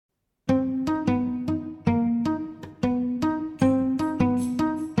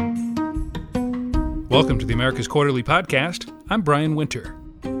Welcome to the America's Quarterly Podcast. I'm Brian Winter.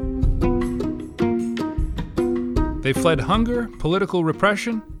 They fled hunger, political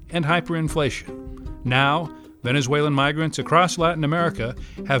repression, and hyperinflation. Now, Venezuelan migrants across Latin America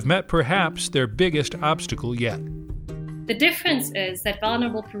have met perhaps their biggest obstacle yet. The difference is that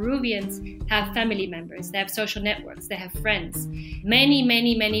vulnerable Peruvians have family members, they have social networks, they have friends. Many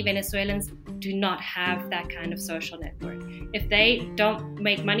Venezuelans do not have that kind of social network. If they don't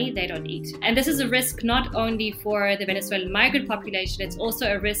make money, they don't eat. And this is a risk not only for the Venezuelan migrant population, it's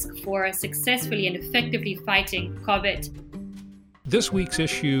also a risk for successfully and effectively fighting COVID. This week's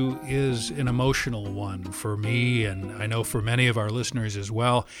issue is an emotional one for me, and I know for many of our listeners as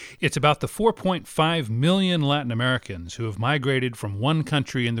well. It's about the 4.5 million Latin Americans who have migrated from one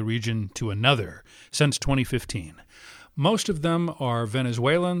country in the region to another since 2015. Most of them are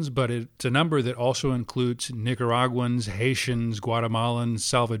Venezuelans, but it's a number that also includes Nicaraguans, Haitians, Guatemalans,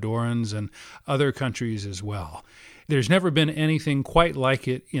 Salvadorans, and other countries as well. There's never been anything quite like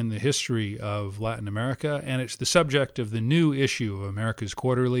it in the history of Latin America, and it's the subject of the new issue of America's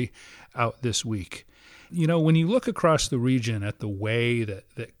Quarterly out this week. You know, when you look across the region at the way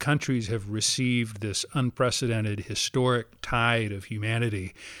that countries have received this unprecedented historic tide of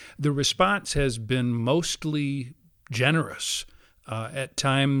humanity, the response has been mostly generous, at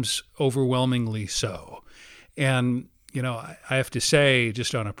times overwhelmingly so. And, you know, I have to say,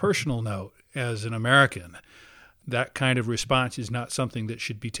 just on a personal note, as an American, that kind of response is not something that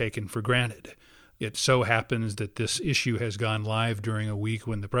should be taken for granted. It so happens that this issue has gone live during a week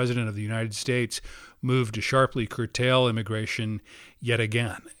when the President of the United States moved to sharply curtail immigration yet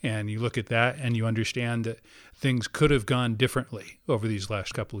again. And you look at that and you understand that things could have gone differently over these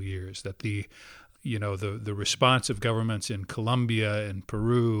last couple of years, that the response of governments in Colombia and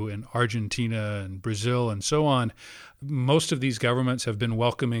Peru and Argentina and Brazil and so on, most of these governments have been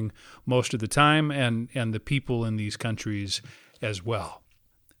welcoming most of the time, and the people in these countries as well.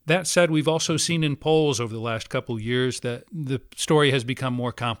 That said, we've also seen in polls over the last couple of years that the story has become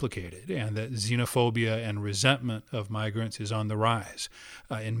more complicated and that xenophobia and resentment of migrants is on the rise,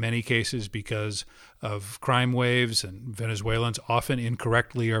 in many cases because of crime waves, and Venezuelans often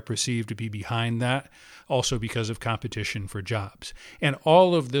incorrectly are perceived to be behind that, also because of competition for jobs. And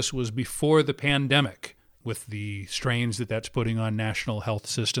all of this was before the pandemic, with the strains that that's putting on national health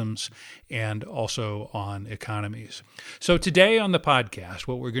systems and also on economies. So today on the podcast,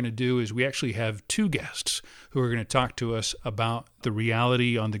 what we're going to do is we actually have two guests who are going to talk to us about the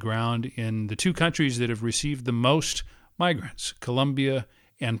reality on the ground in the two countries that have received the most migrants, Colombia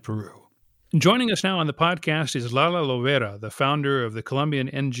and Peru. Joining us now on the podcast is Lala Lovera, the founder of the Colombian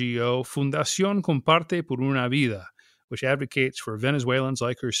NGO Fundación Comparte por una Vida, which advocates for Venezuelans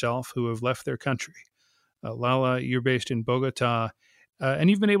like herself who have left their country. Lala, you're based in Bogota,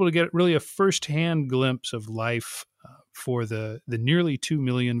 and you've been able to get really a firsthand glimpse of life for the nearly 2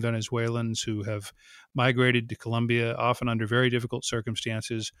 million Venezuelans who have migrated to Colombia, often under very difficult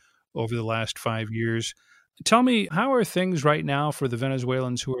circumstances, over the last 5 years. Tell me, how are things right now for the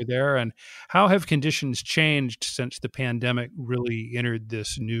Venezuelans who are there, and how have conditions changed since the pandemic really entered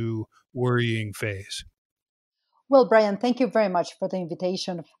this new worrying phase? Well, Brian, thank you very much for the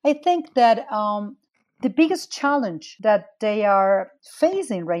invitation. I think that the biggest challenge that they are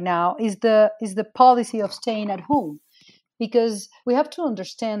facing right now is the policy of staying at home, because we have to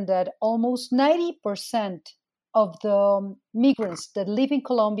understand that almost 90% of the migrants that live in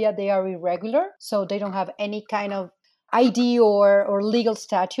Colombia, they are irregular, so they don't have any kind of ID or legal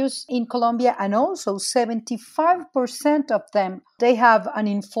status in Colombia, and also 75% of them, they have an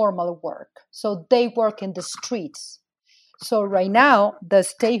informal work, so they work in the streets. So right now, the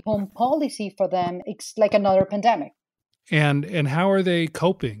stay-home policy for them, it's like another pandemic. And how are they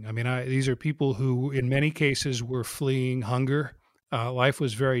coping? I mean, these are people who, in many cases, were fleeing hunger. Life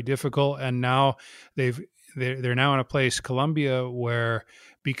was very difficult, and now they're now in a place, Colombia, where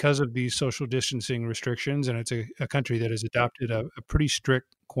because of these social distancing restrictions, and it's a country that has adopted a pretty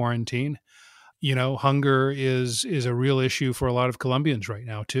strict quarantine, you know, hunger is a real issue for a lot of Colombians right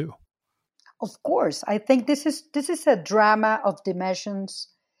now too. Of course, I think this is a drama of dimensions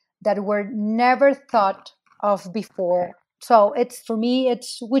that were never thought of before. So for me,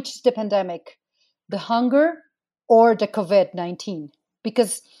 it's which is the pandemic, the hunger or the COVID-19?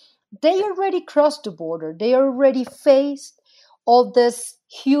 Because they already crossed the border. They already faced all these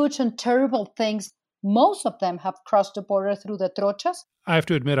huge and terrible things. Most of them have crossed the border through the trochas. I have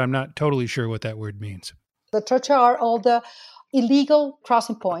to admit, I'm not totally sure what that word means. The trocha are all the illegal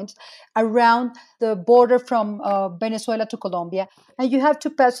crossing points around the border from Venezuela to Colombia. And you have to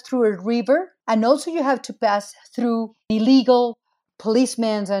pass through a river, and also you have to pass through illegal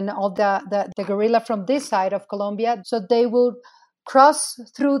policemen and all the guerrilla from this side of Colombia. So they will cross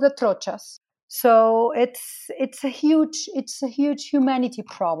through the trochas. So it's a huge humanity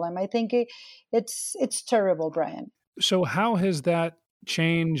problem. I think it's terrible, Brian. So how has that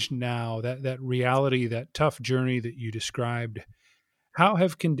changed now, that reality, that tough journey that you described? How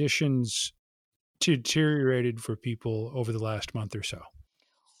have conditions deteriorated for people over the last month or so?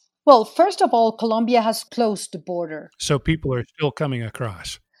 Well, first of all, Colombia has closed the border. So people are still coming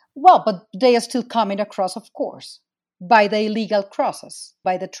across. Well, but they are still coming across, of course, by the illegal crosses,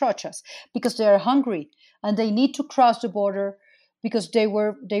 by the trochas, because they are hungry and they need to cross the border because they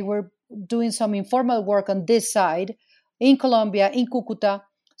were doing some informal work on this side in Colombia, in Cucuta.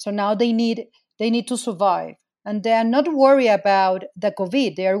 So now they need to survive, and they are not worried about the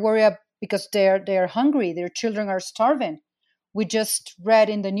COVID. They are worried because they are hungry. Their children are starving. We just read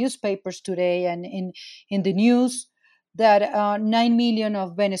in the newspapers today and in the news that 9 million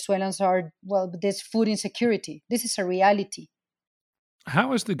of Venezuelans are, well, this food insecurity. This is a reality.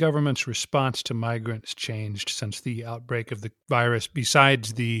 How has the government's response to migrants changed since the outbreak of the virus,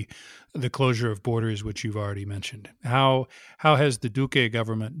 besides the closure of borders, which you've already mentioned? How has the Duque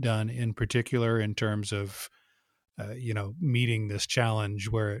government done in particular in terms of meeting this challenge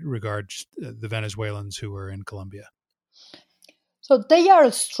where it regards the Venezuelans who are in Colombia? So they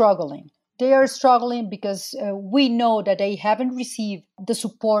are struggling. They are struggling because we know that they haven't received the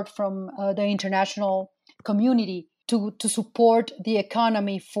support from the international community to support the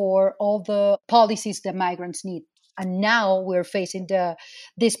economy for all the policies that migrants need. And now we're facing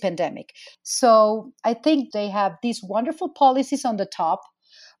this pandemic. So I think they have these wonderful policies on the top,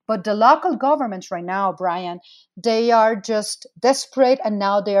 but the local governments right now, Brian, they are just desperate, and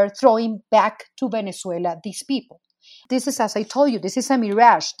now they are throwing back to Venezuela these people. This is, as I told you, this is a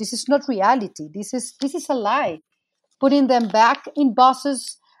mirage. This is not reality. This is a lie. Putting them back in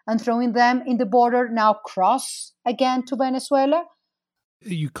buses and throwing them in the border, now cross again to Venezuela.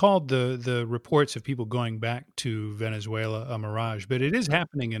 You called the reports of people going back to Venezuela a mirage, but it is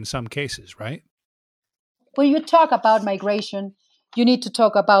happening in some cases, right? When you talk about migration, you need to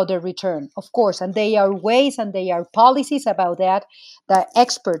talk about the return, of course, and there are ways and there are policies about that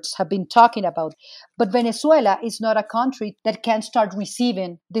experts have been talking about. But Venezuela is not a country that can start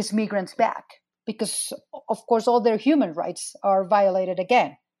receiving these migrants back because, of course, all their human rights are violated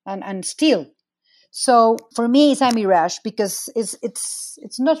again and still. So for me, it's a mirage because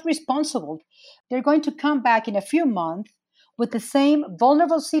it's not responsible. They're going to come back in a few months with the same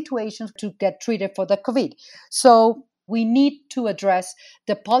vulnerable situations to get treated for the COVID. So we need to address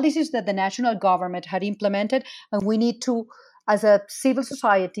the policies that the national government had implemented, and we need to, as a civil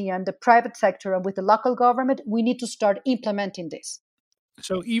society and the private sector and with the local government, we need to start implementing this.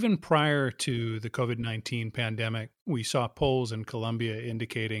 So even prior to the COVID-19 pandemic, we saw polls in Colombia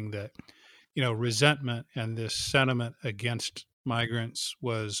indicating that, resentment and this sentiment against migrants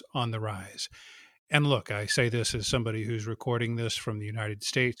was on the rise. And look, I say this as somebody who's recording this from the United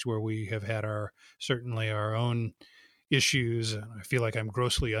States, where we have had certainly our own issues. And I feel like I'm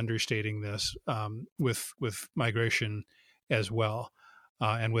grossly understating this with migration as well,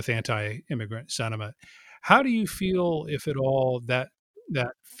 and with anti-immigrant sentiment. How do you feel, if at all, that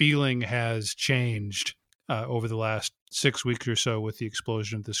feeling has changed over the last 6 weeks or so with the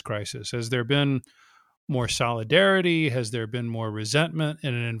explosion of this crisis? Has there been more solidarity? Has there been more resentment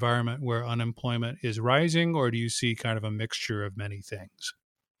in an environment where unemployment is rising, or do you see kind of a mixture of many things?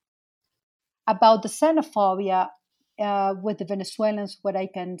 About the xenophobia with the Venezuelans, what I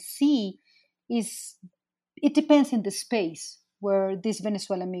can see is it depends in the space where these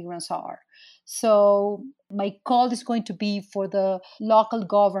Venezuelan migrants are. So my call is going to be for the local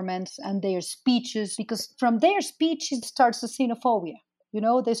governments and their speeches, because from their speeches starts the xenophobia.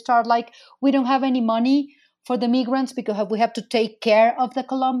 They start like, we don't have any money for the migrants because we have to take care of the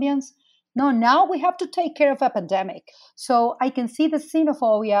Colombians. No, now we have to take care of a pandemic. So I can see the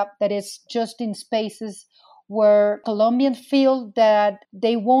xenophobia that is just in spaces where Colombians feel that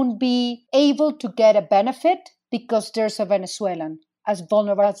they won't be able to get a benefit because there's a Venezuelan as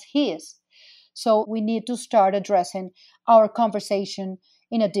vulnerable as he is. So we need to start addressing our conversation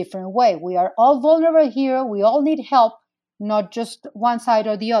in a different way. We are all vulnerable here. We all need help, not just one side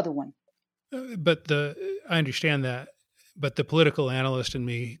or the other one. I understand that, but the political analyst in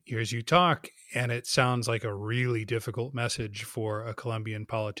me hears you talk, and it sounds like a really difficult message for a Colombian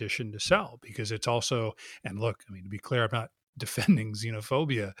politician to sell, because it's also, and look, I mean, to be clear, I'm not defending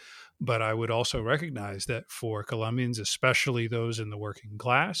xenophobia, but I would also recognize that for Colombians, especially those in the working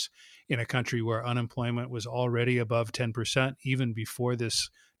class, in a country where unemployment was already above 10%, even before this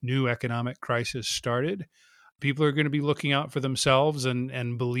new economic crisis started, people are going to be looking out for themselves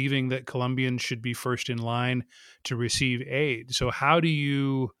and believing that Colombians should be first in line to receive aid. So how do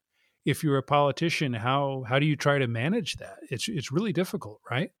you, if you're a politician, how do you try to manage that? It's really difficult,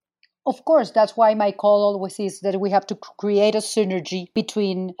 right? Of course, that's why my call always is that we have to create a synergy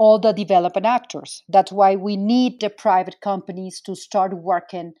between all the development actors. That's why we need the private companies to start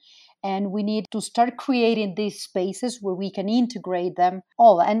working, and we need to start creating these spaces where we can integrate them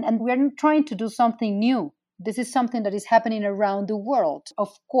all. And we're trying to do something new. This is something that is happening around the world. Of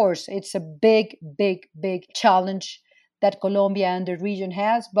course, it's a big, big, big challenge that Colombia and the region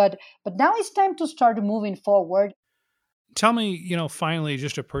has, but now it's time to start moving forward. Tell me, finally,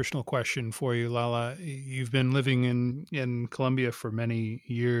 just a personal question for you, Lala. You've been living in Colombia for many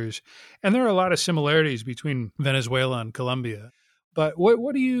years, and there are a lot of similarities between Venezuela and Colombia. But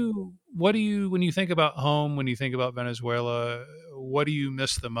what do you, when you think about home, when you think about Venezuela, what do you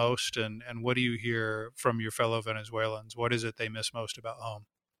miss the most, and what do you hear from your fellow Venezuelans? What is it they miss most about home?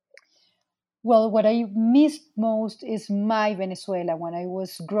 Well, what I missed most is my Venezuela when I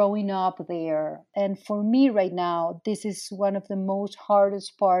was growing up there. And for me right now, this is one of the most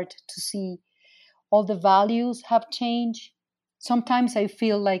hardest part to see. All the values have changed. Sometimes I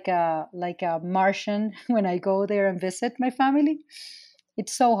feel like a Martian when I go there and visit my family.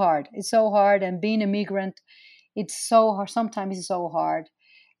 It's so hard. It's so hard. And being a migrant, it's so hard. Sometimes it's so hard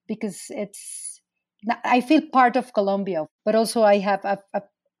because I feel part of Colombia, but also I have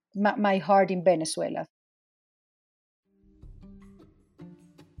my heart in Venezuela.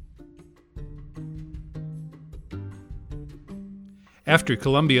 After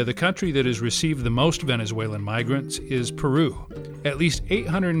Colombia, the country that has received the most Venezuelan migrants is Peru. At least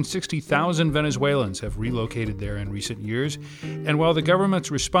 860,000 Venezuelans have relocated there in recent years, and while the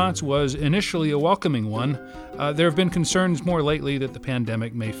government's response was initially a welcoming one, there have been concerns more lately that the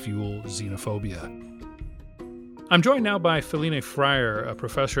pandemic may fuel xenophobia. I'm joined now by Feline Fryer, a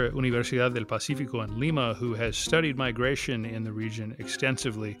professor at Universidad del Pacífico in Lima who has studied migration in the region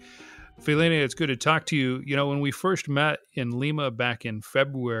extensively. Feline, it's good to talk to you. When we first met in Lima back in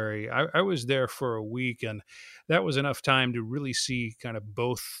February, I was there for a week, and that was enough time to really see kind of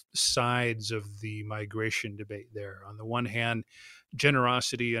both sides of the migration debate there. On the one hand,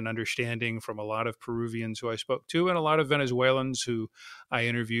 generosity and understanding from a lot of Peruvians who I spoke to and a lot of Venezuelans who I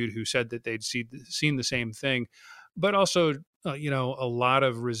interviewed who said that they'd seen the same thing, but also, a lot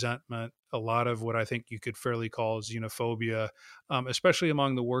of resentment, a lot of what I think you could fairly call xenophobia, especially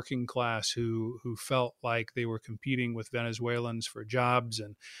among the working class who felt like they were competing with Venezuelans for jobs.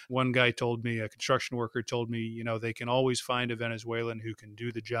 And one guy told me, a construction worker told me, they can always find a Venezuelan who can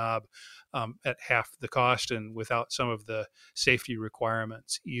do the job at half the cost and without some of the safety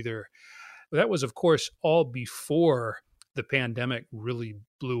requirements either. That was, of course, all before the pandemic really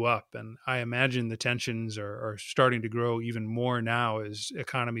blew up. And I imagine the tensions are starting to grow even more now as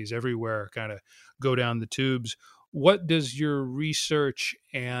economies everywhere kind of go down the tubes. What does your research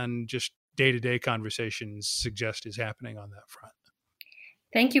and just day-to-day conversations suggest is happening on that front?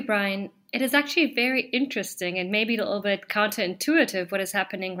 Thank you, Brian. It is actually very interesting and maybe a little bit counterintuitive what is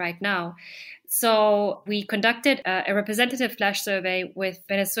happening right now. So we conducted a representative flash survey with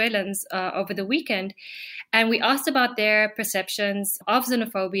Venezuelans over the weekend, and we asked about their perceptions of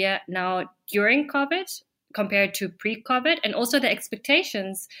xenophobia now during COVID compared to pre-COVID, and also the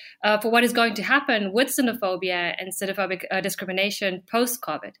expectations for what is going to happen with xenophobia and xenophobic discrimination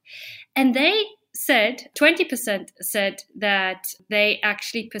post-COVID. And they said, 20% said that they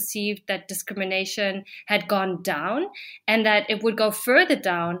actually perceived that discrimination had gone down and that it would go further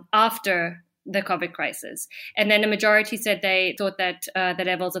down after the COVID crisis. And then the majority said they thought that the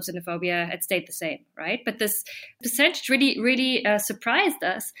levels of xenophobia had stayed the same, right? But this percentage really surprised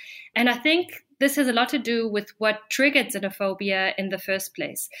us. And I think this has a lot to do with what triggered xenophobia in the first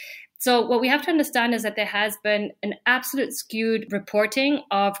place. So what we have to understand is that there has been an absolute skewed reporting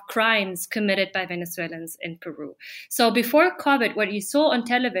of crimes committed by Venezuelans in Peru. So before COVID, what you saw on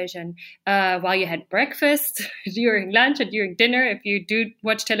television while you had breakfast, during lunch, and during dinner, if you do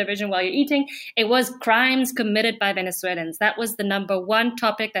watch television while you're eating, it was crimes committed by Venezuelans. That was the number one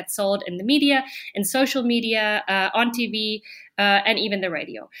topic that sold in the media, in social media, on TV, and even the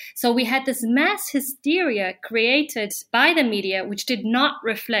radio. So we had this mass hysteria created by the media, which did not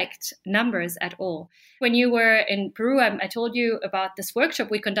reflect numbers at all. When you were in Peru, I told you about this workshop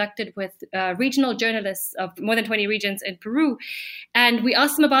we conducted with regional journalists of more than 20 regions in Peru. And we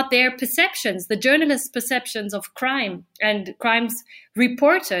asked them about their perceptions, the journalists' perceptions of crime and crimes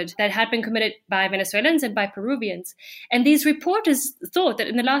reported that had been committed by Venezuelans and by Peruvians. And these reporters thought that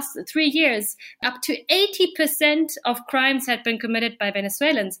in the last 3 years, up to 80% of crimes had been committed by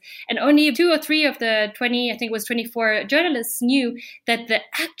Venezuelans. And only 2 or 3 of the 20, I think it was 24 journalists knew that the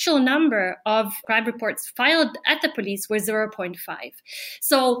actual number of crime reports filed at the police were 0.5.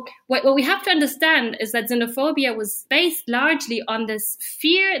 So what we have to understand is that xenophobia was based largely on this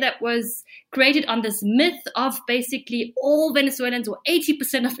fear that was created on this myth of basically all Venezuelans or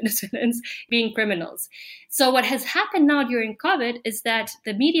 80% of Venezuelans being criminals. So what has happened now during COVID is that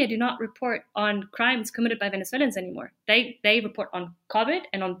the media do not report on crimes committed by Venezuelans anymore. They report on COVID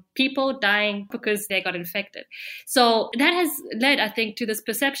and on people dying because they got infected. So that has led, I think, to this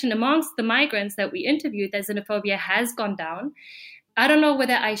perception amongst the migrants that we interviewed that xenophobia has gone down. I don't know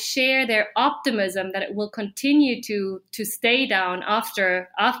whether I share their optimism that it will continue to stay down after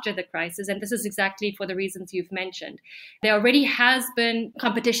the crisis. And this is exactly for the reasons you've mentioned. There already has been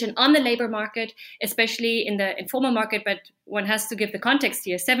competition on the labor market, especially in the informal market. But one has to give the context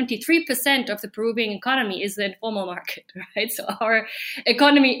here. 73% of the Peruvian economy is the informal market, right? So our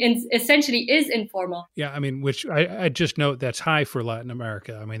economy essentially is informal. Yeah, I mean, which I just note that's high for Latin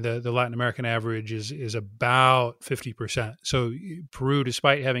America. I mean, the Latin American average is about 50%. So Peru,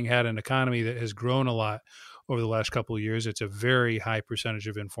 despite having had an economy that has grown a lot over the last couple of years, it's a very high percentage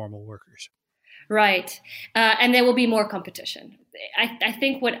of informal workers. Right. And there will be more competition. I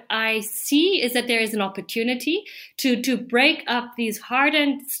think what I see is that there is an opportunity to break up these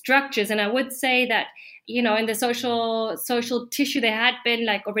hardened structures. And I would say that, you know, in the social tissue, there had been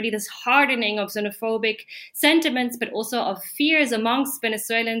like already this hardening of xenophobic sentiments, but also of fears amongst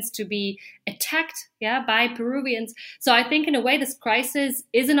Venezuelans to be attacked by Peruvians. So I think in a way, this crisis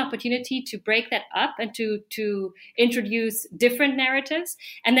is an opportunity to break that up and to introduce different narratives.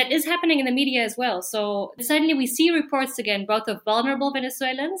 And that is happening in the media as well. So suddenly we see reports again, both of vulnerable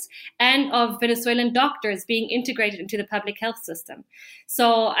Venezuelans and of Venezuelan doctors being integrated into the public health system.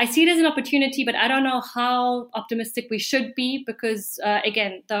 So I see it as an opportunity, but I don't know how optimistic we should be because,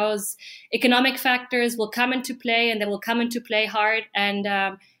 again, those economic factors will come into play and they will come into play hard. And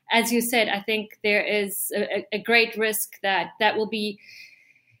as you said, I think there is a great risk that will be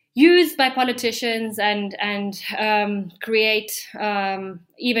used by politicians and create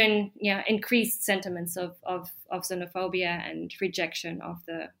even increased sentiments of xenophobia and rejection of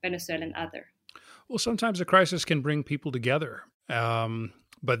the Venezuelan other. Well, sometimes a crisis can bring people together.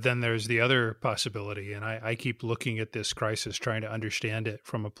 But then there's the other possibility, and I keep looking at this crisis, trying to understand it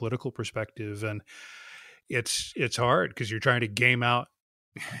from a political perspective, and it's hard because you're trying to game out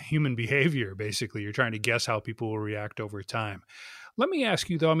human behavior, basically. You're trying to guess how people will react over time. Let me ask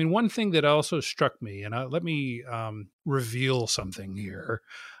you, though, I mean, one thing that also struck me, and let me reveal something here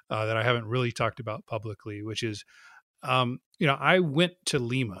that I haven't really talked about publicly, which is, I went to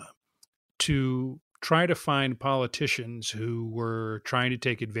Lima to try to find politicians who were trying to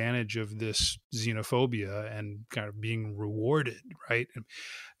take advantage of this xenophobia and kind of being rewarded, right?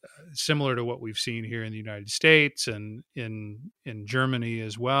 Similar to what we've seen here in the United States and in Germany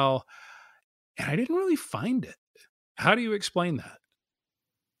as well. And I didn't really find it. How do you explain that?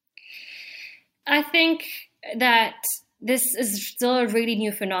 I think that this is still a really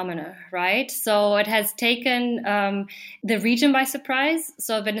new phenomena, right? So it has taken the region by surprise.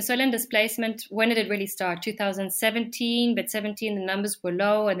 So Venezuelan displacement, when did it really start? 2017, but 17, the numbers were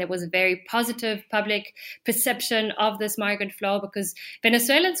low and there was a very positive public perception of this migrant flow because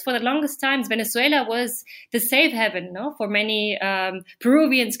Venezuelans, for the longest times, Venezuela was the safe haven, for many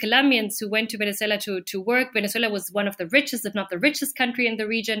Peruvians, Colombians who went to Venezuela to work. Venezuela was one of the richest, if not the richest country in the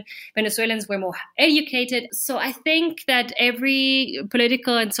region. Venezuelans were more educated. So I think that every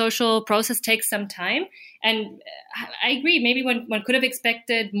political and social process takes some time. And I agree, maybe one could have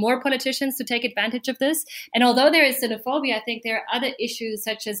expected more politicians to take advantage of this. And although there is xenophobia, I think there are other issues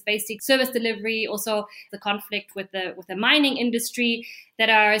such as basic service delivery, also the conflict with the mining industry that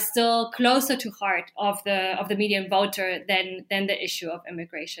are still closer to heart of the median voter than the issue of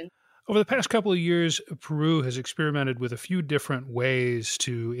immigration. Over the past couple of years, Peru has experimented with a few different ways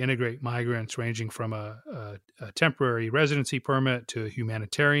to integrate migrants, ranging from a temporary residency permit to a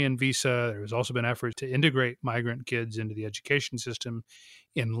humanitarian visa. There has also been efforts to integrate migrant kids into the education system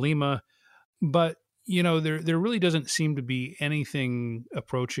in Lima. But, there really doesn't seem to be anything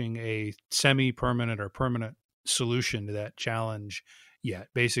approaching a semi-permanent or permanent solution to that challenge yet.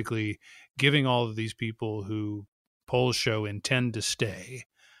 Basically, giving all of these people who polls show intend to stay,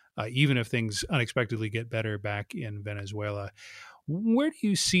 even if things unexpectedly get better back in Venezuela. Where do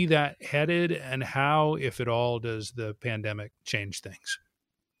you see that headed, and how, if at all, does the pandemic change things?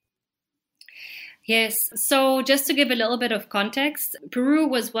 Yes. So just to give a little bit of context, Peru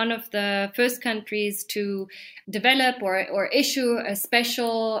was one of the first countries to develop or issue a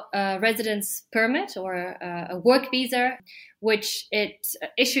special residence permit or a work visa, which it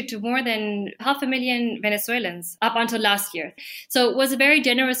issued to more than 500,000 Venezuelans up until last year. So it was a very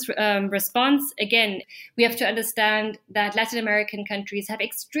generous response. Again, we have to understand that Latin American countries have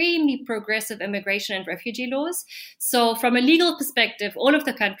extremely progressive immigration and refugee laws. So from a legal perspective, all of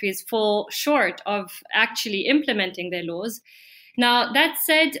the countries fall short of actually implementing their laws. Now, that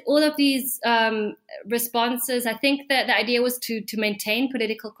said, all of these responses, I think that the idea was to maintain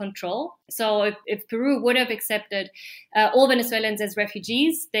political control. So if Peru would have accepted all Venezuelans as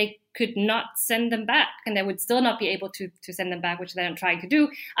refugees, they could not send them back, and they would still not be able to send them back, which they're trying to do,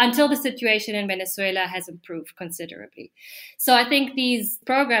 until the situation in Venezuela has improved considerably. So I think these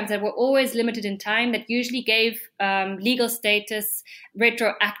programs that were always limited in time, that usually gave legal status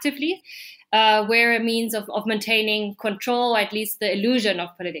retroactively, were a means of maintaining control, or at least the illusion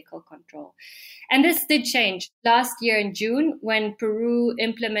of political control. And this did change last year in June, when Peru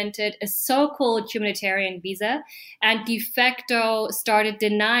implemented a so-called humanitarian visa and de facto started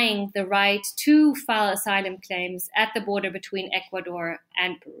denying the right to file asylum claims at the border between Ecuador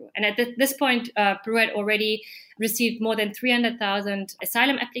and Peru. And at this point, Peru had already received more than 300,000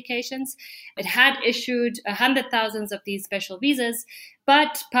 asylum applications. It had issued 100,000 of these special visas,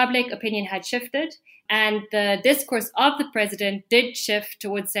 but public opinion had shifted. And the discourse of the president did shift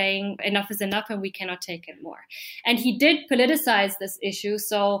towards saying enough is enough and we cannot take it more. And he did politicize this issue.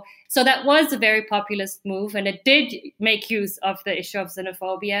 So that was a very populist move, and it did make use of the issue of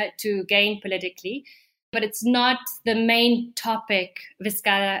xenophobia to gain politically. But it's not the main topic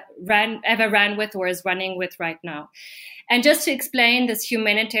Vizcarra ever ran with or is running with right now. And just to explain this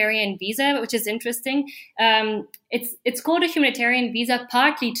humanitarian visa, which is interesting, it's called a humanitarian visa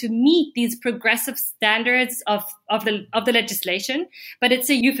partly to meet these progressive standards of the legislation, but it's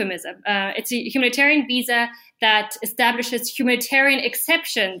a euphemism. It's a humanitarian visa that establishes humanitarian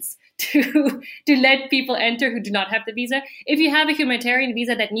exceptions to let people enter who do not have the visa. If you have a humanitarian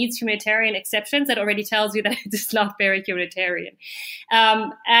visa that needs humanitarian exceptions, that already tells you that it is not very humanitarian.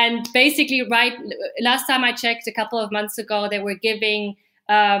 And basically, last time I checked a couple of months ago, they were giving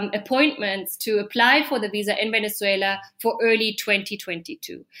appointments to apply for the visa in Venezuela for early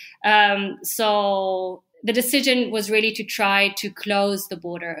 2022. So the decision was really to try to close the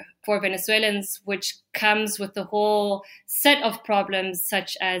border for Venezuelans, which comes with the whole set of problems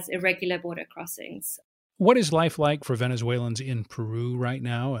such as irregular border crossings. What is life like for Venezuelans in Peru right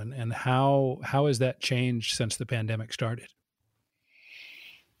now, and how has that changed since the pandemic started?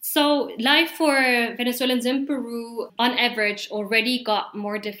 So life for Venezuelans in Peru, on average, already got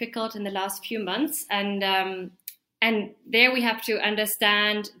more difficult in the last few months. And there we have to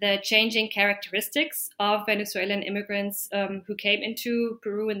understand the changing characteristics of Venezuelan immigrants who came into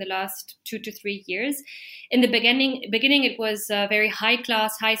Peru in the last 2 to 3 years. In the beginning, it was very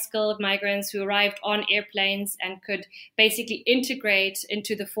high-class, high-skilled migrants who arrived on airplanes and could basically integrate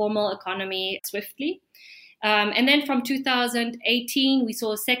into the formal economy swiftly. And then from 2018, we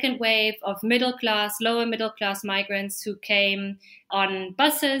saw a second wave of lower middle class migrants who came on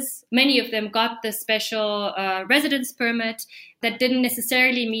buses. Many of them got the special residence permit. That didn't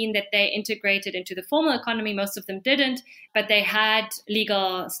necessarily mean that they integrated into the formal economy. Most of them didn't, but they had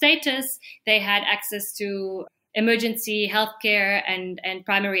legal status. They had access to emergency healthcare and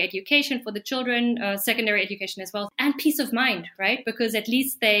primary education for the children, secondary education as well, and peace of mind, right? Because at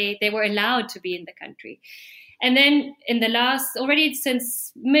least they were allowed to be in the country. And then already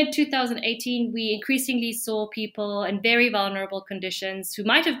since mid-2018, we increasingly saw people in very vulnerable conditions who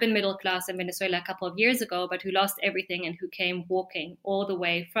might have been middle class in Venezuela a couple of years ago, but who lost everything and who came walking all the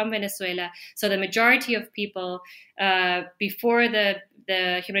way from Venezuela. So the majority of people before the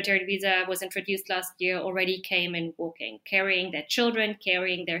humanitarian visa was introduced last year already came in walking, carrying their children,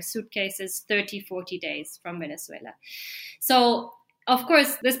 carrying their suitcases 30, 40 days from Venezuela. So of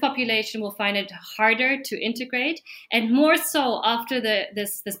course, this population will find it harder to integrate, and more so after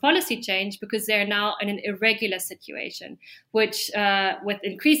this policy change, because they're now in an irregular situation, which with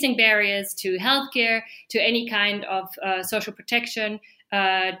increasing barriers to healthcare, to any kind of social protection,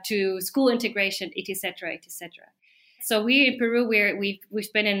 to school integration, etc., etc. So we in Peru,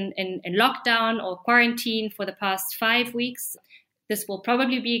 we've been in lockdown or quarantine for the past 5 weeks. This will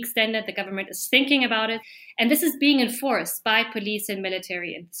probably be extended. The government is thinking about it. And this is being enforced by police and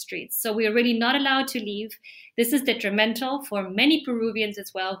military in the streets. So we are really not allowed to leave. This is detrimental for many Peruvians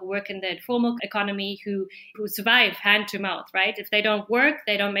as well who work in the informal economy, who survive hand to mouth, right? If they don't work,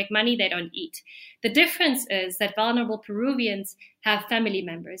 they don't make money, they don't eat. The difference is that vulnerable Peruvians have family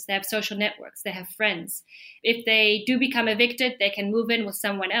members, they have social networks, they have friends. If they do become evicted, they can move in with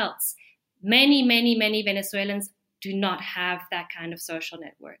someone else. Many, many, many Venezuelans do not have that kind of social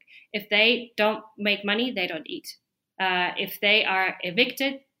network. If they don't make money, they don't eat. If they are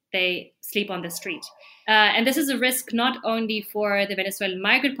evicted, they sleep on the street. And this is a risk not only for the Venezuelan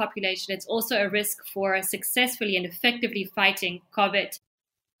migrant population, it's also a risk for successfully and effectively fighting COVID.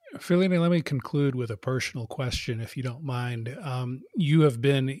 Felina, let me conclude with a personal question, if you don't mind. You have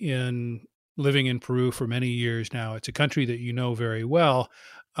been living in Peru for many years now. It's a country that you know very well.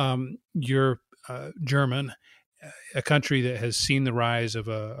 You're German, a country that has seen the rise of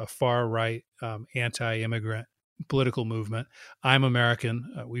a far-right anti-immigrant political movement. I'm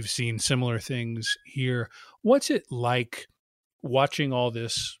American. We've seen similar things here. What's it like watching all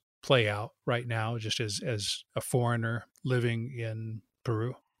this play out right now, just as a foreigner living in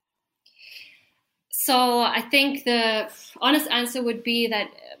Peru? So I think the honest answer would be that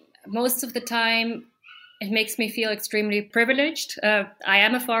most of the time it makes me feel extremely privileged. I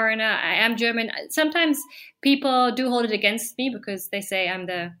am a foreigner. I am German. Sometimes people do hold it against me because they say I'm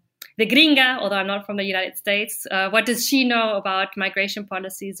the gringa, although I'm not from the United States. What does she know about migration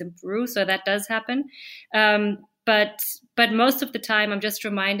policies in Peru? So that does happen. But most of the time, I'm just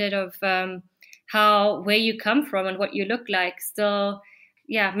reminded of where you come from and what you look like still,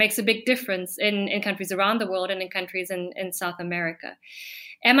 makes a big difference in countries around the world and in countries in South America.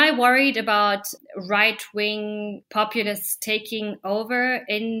 Am I worried about right-wing populists taking over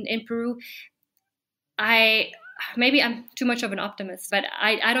in Peru? Maybe I'm too much of an optimist, but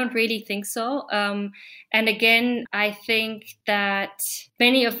I don't really think so. And again, I think that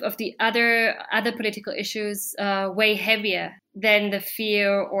many of the other political issues weigh heavier than the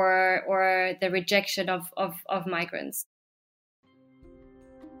fear or the rejection of migrants.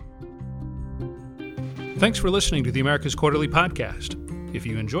 Thanks for listening to the America's Quarterly Podcast. If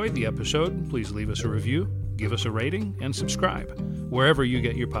you enjoyed the episode, please leave us a review, give us a rating, and subscribe wherever you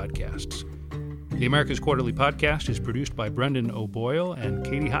get your podcasts. The America's Quarterly Podcast is produced by Brendan O'Boyle and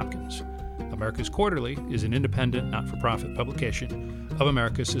Katie Hopkins. America's Quarterly is an independent, not-for-profit publication of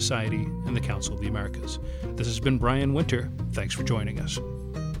America's Society and the Council of the Americas. This has been Brian Winter. Thanks for joining us.